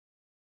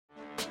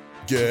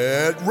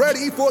Get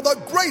ready for the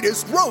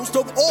greatest roast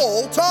of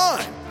all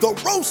time, the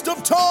Roast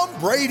of Tom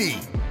Brady,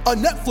 a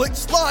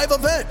Netflix live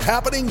event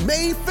happening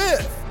May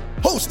 5th.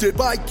 Hosted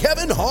by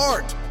Kevin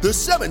Hart, the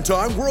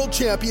 7-time world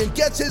champion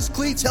gets his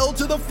cleats held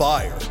to the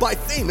fire by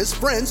famous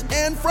friends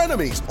and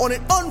frenemies on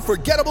an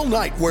unforgettable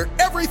night where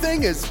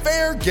everything is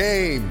fair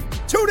game.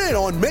 Tune in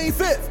on May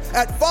 5th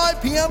at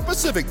 5 p.m.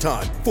 Pacific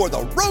time for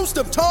the Roast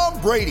of Tom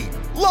Brady,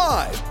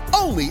 live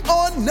only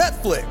on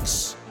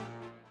Netflix.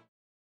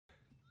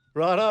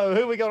 Righto,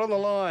 who we got on the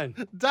line?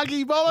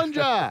 Dougie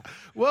Bollinger,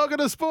 welcome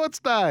to Sports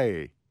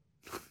Day.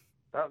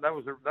 That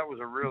was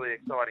a really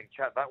exciting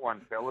chat, that one,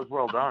 fellas.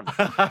 Well done.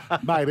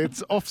 Mate,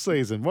 it's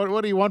off-season.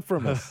 What do you want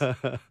from us?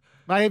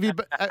 Mate, have you...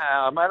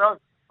 Mate,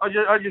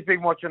 I've just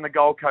been watching the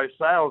Gold Coast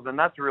Sales, and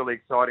that's really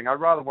exciting. I'd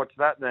rather watch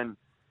that than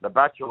The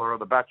Bachelor or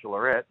The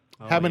Bachelorette.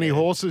 How many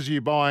horses are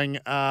you buying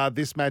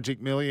this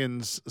Magic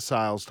Millions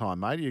sales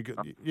time, mate?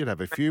 You'd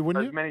have a few,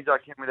 wouldn't you? As many as I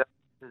can without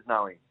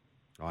knowing.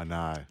 I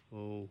know.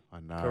 Oh, I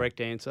know. correct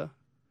answer.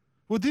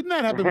 Well, didn't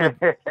that happen with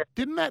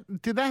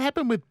did that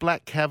happen with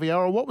Black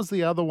Caviar, or what was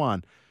the other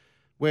one?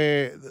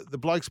 Where the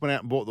blokes went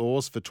out and bought the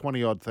horse for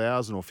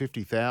 20,000 or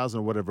 50,000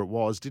 or whatever it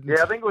was, didn't?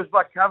 Yeah, I think it was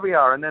Black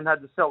Caviar, and then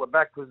had to sell it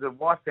back because the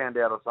wife found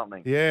out or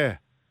something. Yeah,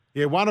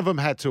 one of them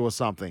had to or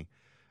something,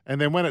 and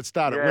then when it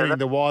started winning,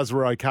 the wives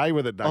were okay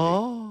with it. Dougie.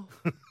 Oh,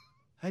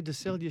 had to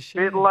sell your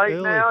share. Bit late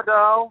early. now,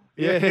 doll.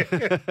 Yeah.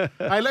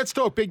 Hey, let's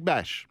talk Big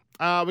Bash.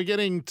 We're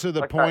getting to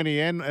the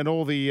pointy end, and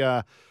all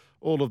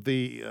of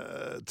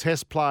the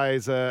test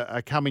players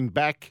are coming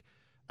back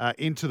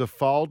into the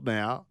fold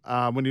now.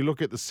 When you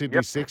look at the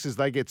Sydney Sixers,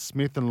 they get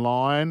Smith and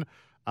Lyon.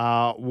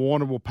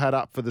 Warner will pad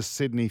up for the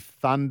Sydney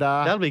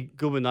Thunder. That'll be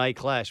good when they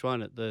clash,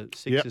 won't it? The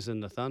Sixers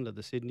and the Thunder,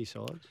 the Sydney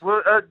sides.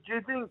 Well, do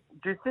you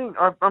think?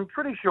 I'm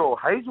pretty sure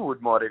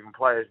Hazelwood might even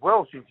play as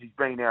well, since he's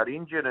been out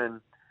injured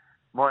and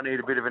might need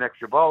a bit of an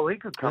extra bowl. He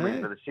could come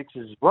in for the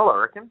Sixers as well,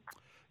 I reckon.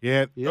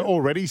 Yeah,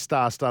 already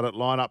star-studded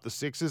line-up the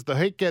Sixers. The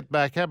Heat get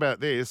back, how about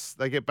this?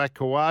 They get back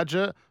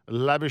Khawaja,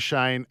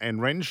 Labuschagne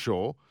and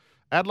Renshaw.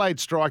 Adelaide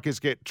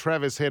Strikers get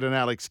Travis Head and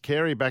Alex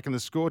Carey back, and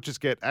the Scorchers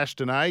get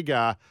Ashton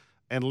Agar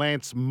and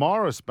Lance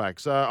Morris back.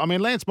 So, I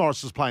mean, Lance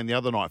Morris was playing the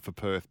other night for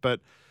Perth,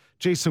 but,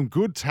 gee, some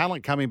good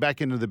talent coming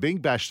back into the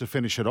Big Bash to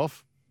finish it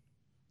off.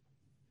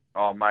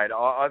 Oh, mate,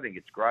 I think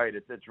it's great.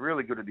 It's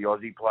really good of the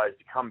Aussie players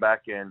to come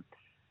back and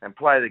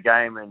play the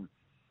game and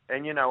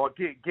you know what,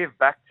 give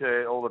back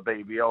to all the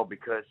BBL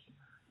because,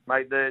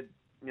 mate,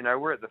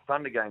 we're at the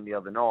Thunder game the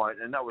other night,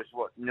 and that was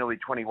nearly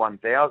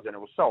 21,000. It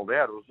was sold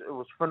out. It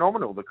was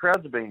phenomenal. The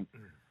crowds have been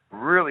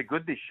really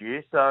good this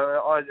year,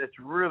 so it's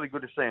really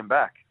good to see them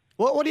back.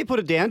 What do you put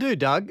it down to,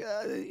 Doug?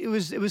 It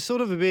was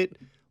sort of a bit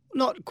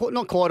not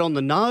quite on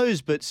the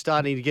nose, but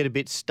starting to get a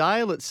bit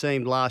stale. It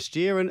seemed last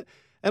year, and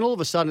all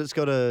of a sudden it's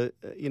got a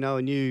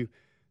new.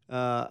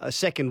 A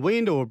second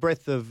wind or a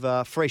breath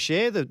of fresh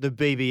air, the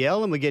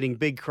BBL, and we're getting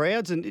big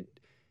crowds. And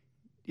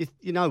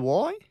you know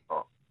why?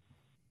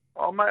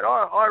 Oh, mate,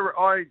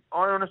 I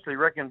honestly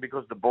reckon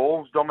because the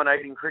ball's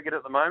dominating cricket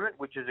at the moment,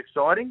 which is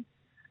exciting.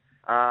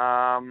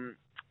 I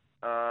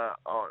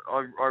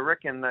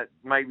reckon that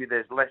maybe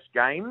there's less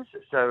games,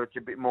 so it's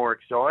a bit more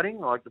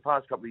exciting. Like the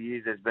past couple of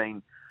years, there's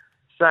been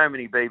so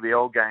many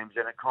BBL games,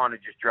 and it kind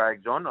of just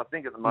drags on. I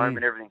think at the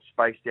moment everything's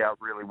spaced out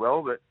really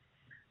well, but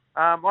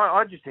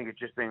I just think it's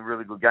just been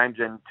really good games.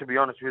 And to be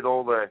honest, with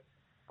all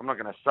I'm not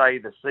going to say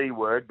the C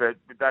word, but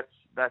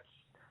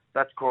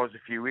that's caused a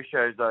few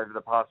issues over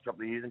the past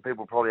couple of years, and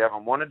people probably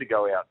haven't wanted to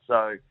go out.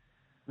 So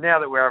now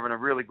that we're having a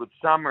really good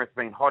summer, it's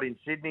been hot in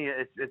Sydney.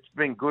 It's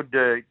been good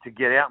to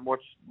get out and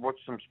watch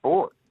some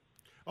sport.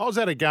 I was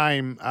at a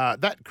game,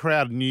 that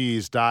crowd New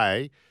Year's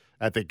Day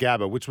at the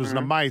Gabba, which was an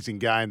amazing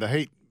game. The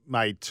Heat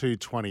made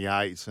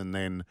 228, and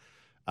then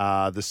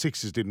the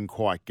Sixers didn't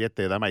quite get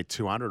there. They made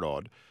 200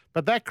 odd.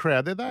 But that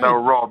crowd, they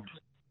were robbed.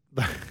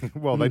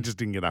 Well, they just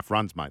didn't get enough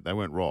runs, mate. They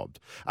weren't robbed.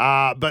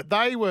 But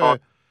they were...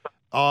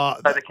 so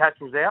the catch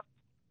was out?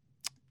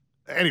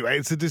 Anyway,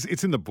 it's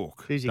in the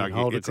book. Jeez, you can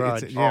hold a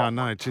grudge. Yeah, I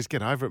know. Just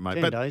get over it,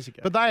 mate. 10 days ago.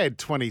 But they had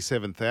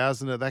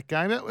 27,000 at that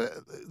game.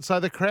 So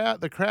the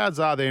crowds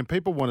are there, and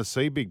people want to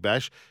see Big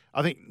Bash.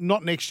 I think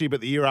not next year,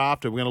 but the year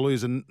after, we're going to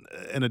lose an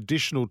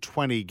additional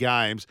 20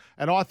 games.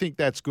 And I think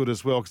that's good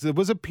as well, because there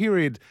was a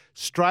period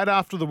straight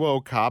after the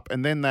World Cup,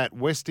 and then that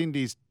West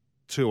Indies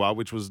tour,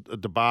 which was a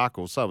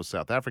debacle. So was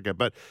South Africa.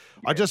 But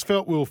I just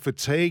felt we were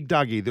fatigued,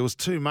 Dougie. There was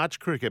too much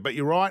cricket. But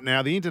you're right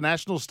now. The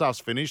international stuff's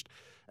finished.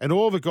 And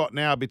all we've got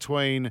now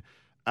between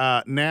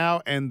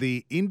now and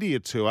the India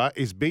tour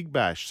is Big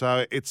Bash.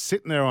 So it's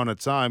sitting there on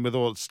its own with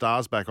all its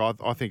stars back.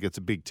 I think it's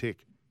a big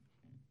tick.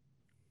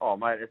 Oh,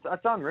 mate,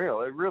 it's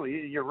unreal. It really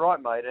is. You're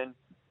right, mate.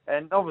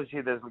 And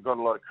obviously there's got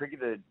a lot of cricket,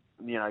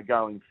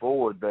 going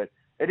forward. But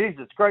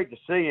it's great to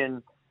see.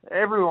 And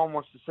everyone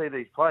wants to see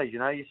these players.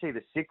 You see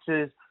the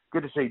Sixers.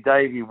 Good to see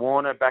Davey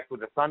Warner back with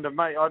the Thunder.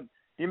 Mate,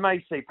 you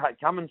may see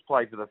Pat Cummins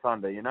play for the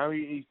Thunder.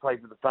 He's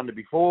played for the Thunder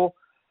before.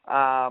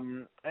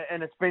 And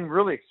it's been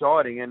really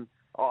exciting, and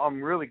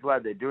I'm really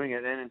glad they're doing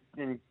it.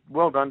 And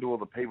well done to all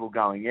the people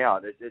going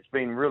out. It's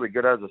been really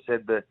good. As I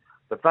said,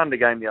 the Thunder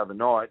game the other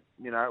night,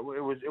 you know,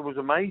 it was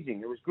amazing.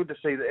 It was good to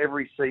see that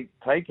every seat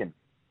taken.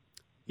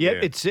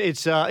 Yep,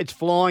 it's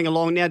flying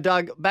along. Now,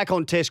 Doug, back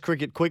on Test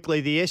cricket quickly.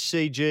 The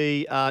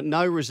SCG,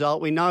 no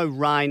result. We know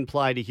rain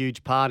played a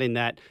huge part in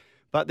that.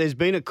 But there's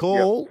been a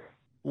call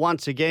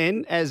once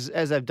again, as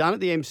they've done at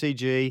the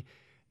MCG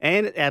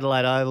and at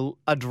Adelaide Oval,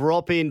 a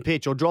drop-in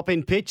pitch or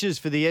drop-in pitches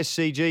for the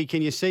SCG.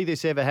 Can you see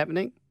this ever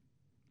happening?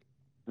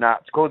 No,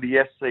 it's called the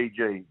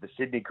SCG, the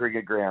Sydney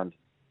Cricket Ground.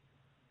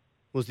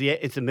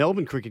 It's the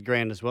Melbourne Cricket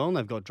Ground as well, and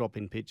they've got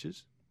drop-in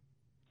pitches.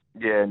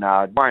 Yeah,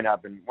 no, it won't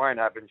happen.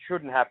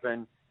 Shouldn't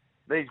happen.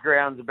 These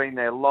grounds have been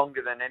there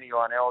longer than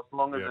anyone else,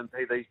 longer than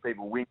these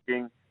people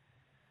winking.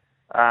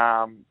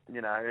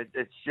 You know,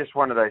 it's just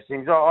one of those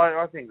things.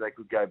 I think they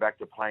could go back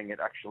to playing it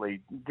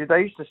actually. Did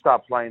they used to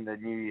start playing the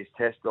New Year's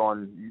Test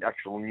on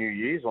actual New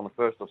Year's, on the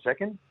 1st or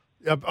 2nd?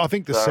 I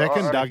think the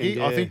second, Dougie.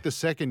 I think the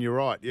second, you're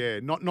right. Yeah,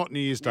 not New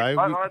Year's Day.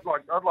 I'd like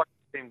to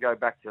see them go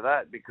back to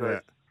that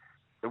because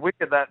the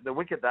wicket that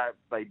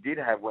they did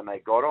have when they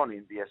got on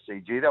in the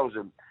SCG, that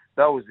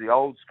was the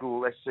old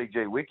school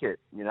SCG wicket.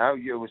 You know,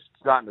 it was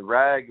starting to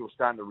rag, it was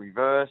starting to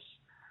reverse.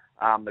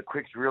 The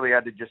quicks really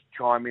had to just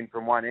chime in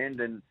from one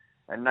end, and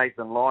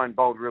Nathan Lyon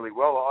bowled really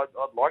well.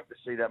 I'd like to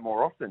see that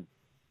more often.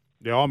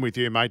 Yeah, I'm with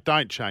you, mate.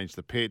 Don't change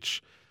the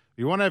pitch.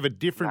 You want to have a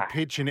different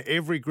pitch in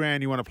every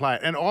ground you want to play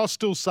it. And I'll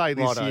still say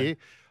this year,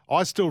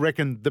 I still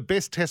reckon the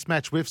best Test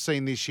match we've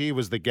seen this year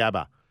was the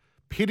Gabba.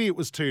 Pity it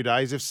was 2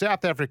 days. If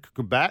South Africa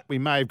could bat, we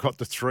may have got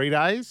to 3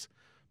 days.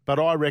 But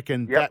I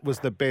reckon that was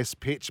the best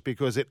pitch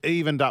because it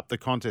evened up the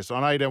contest. I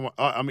know you don't.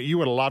 I mean, you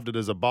would have loved it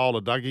as a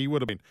bowler, Dougie. You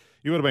would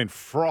have been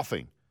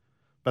frothing.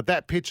 But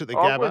that pitch at the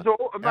Gabba,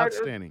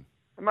 outstanding.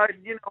 Mate,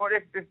 you know what?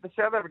 If the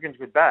South Africans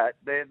could bat,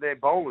 their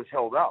bowlers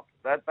held up.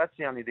 That's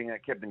the only thing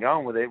that kept them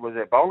going with it was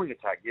their bowling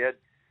attack.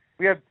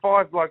 We had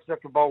 5 blokes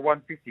that could bowl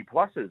 150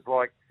 pluses.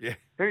 Like,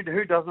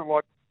 who doesn't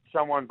like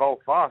someone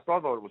bowl fast? I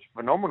thought it was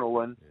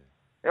phenomenal, and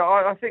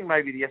I think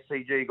maybe the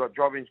SCG got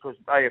drop-ins because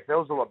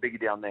AFL's a lot bigger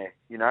down there.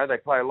 You know, they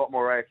play a lot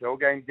more AFL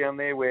games down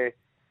there. Where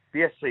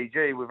the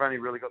SCG, we've only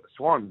really got the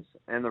Swans,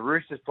 and the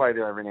Roosters play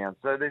there every now and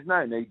then. So there's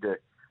no need to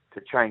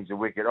change the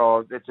wicket.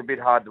 Oh, it's a bit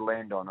hard to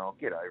land on. I'll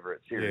get over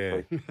it,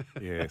 seriously.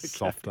 Yeah,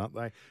 soft, aren't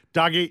they?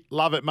 Dougie,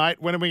 love it, mate.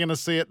 When are we going to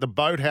see it at the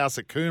Boathouse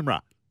at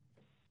Coomera?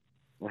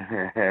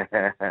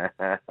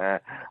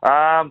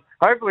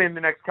 Hopefully in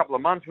the next couple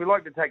of months. We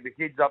like to take the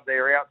kids up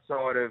there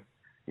outside of,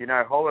 you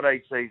know,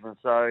 holiday season.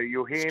 So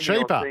you'll hear me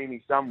or see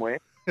me somewhere.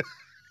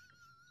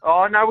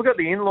 Oh, no, we've got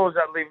the in-laws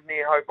that live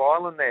near Hope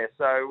Island there.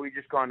 So we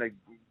just kind of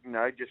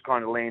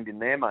land in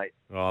there, mate.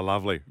 Oh,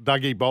 lovely.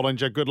 Dougie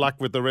Bollinger, good luck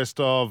with the rest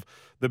of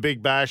the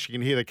Big Bash. You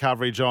can hear the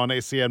coverage on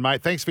SEN,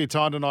 mate. Thanks for your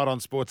time tonight on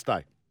Sports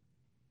Day.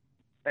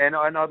 And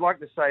I'd like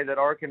to say that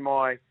I reckon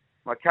my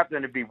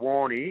captain would be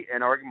Warney,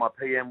 and I reckon my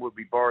PM would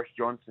be Boris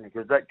Johnson,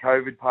 because that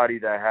COVID party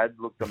they had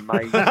looked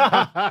amazing.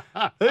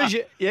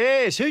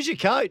 Who's your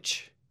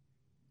coach?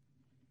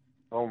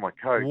 Oh, my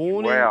coach.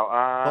 Warney,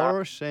 wow.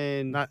 Boris,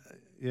 and have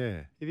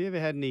you ever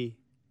had any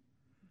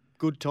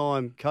good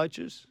time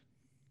coaches?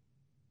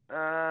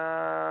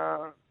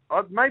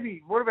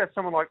 Maybe. What about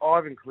someone like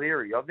Ivan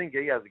Cleary? I think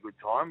he has a good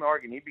time. I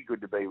reckon he'd be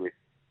good to be with.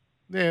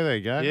 Yeah, there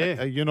you go.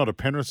 Yeah. You're not a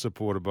Penrith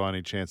supporter by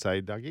any chance,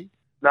 Dougie?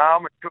 No,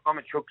 I'm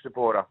a Chook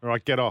supporter. All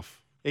right, get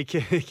off. He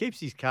keeps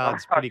his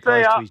cards pretty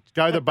close to his...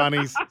 Go the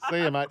Bunnies.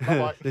 See you, mate.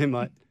 Bye-bye. See you,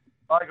 mate.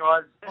 Bye,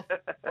 guys.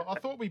 I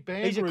thought we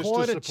banned He's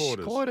Rooster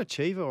supporters. Quite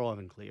achiever,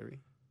 Ivan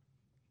Cleary.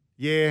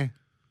 Yeah.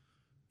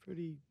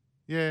 Pretty...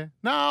 Yeah.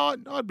 No,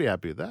 I'd be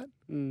happy with that.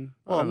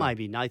 Well,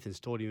 maybe Nathan's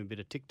taught him a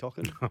bit of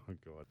TikToking. Oh,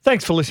 God.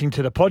 Thanks for listening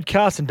to the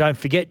podcast, and don't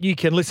forget you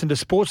can listen to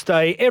Sports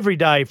Day every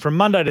day from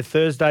Monday to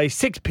Thursday,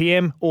 6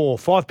 p.m. or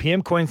 5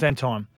 p.m. Queensland time.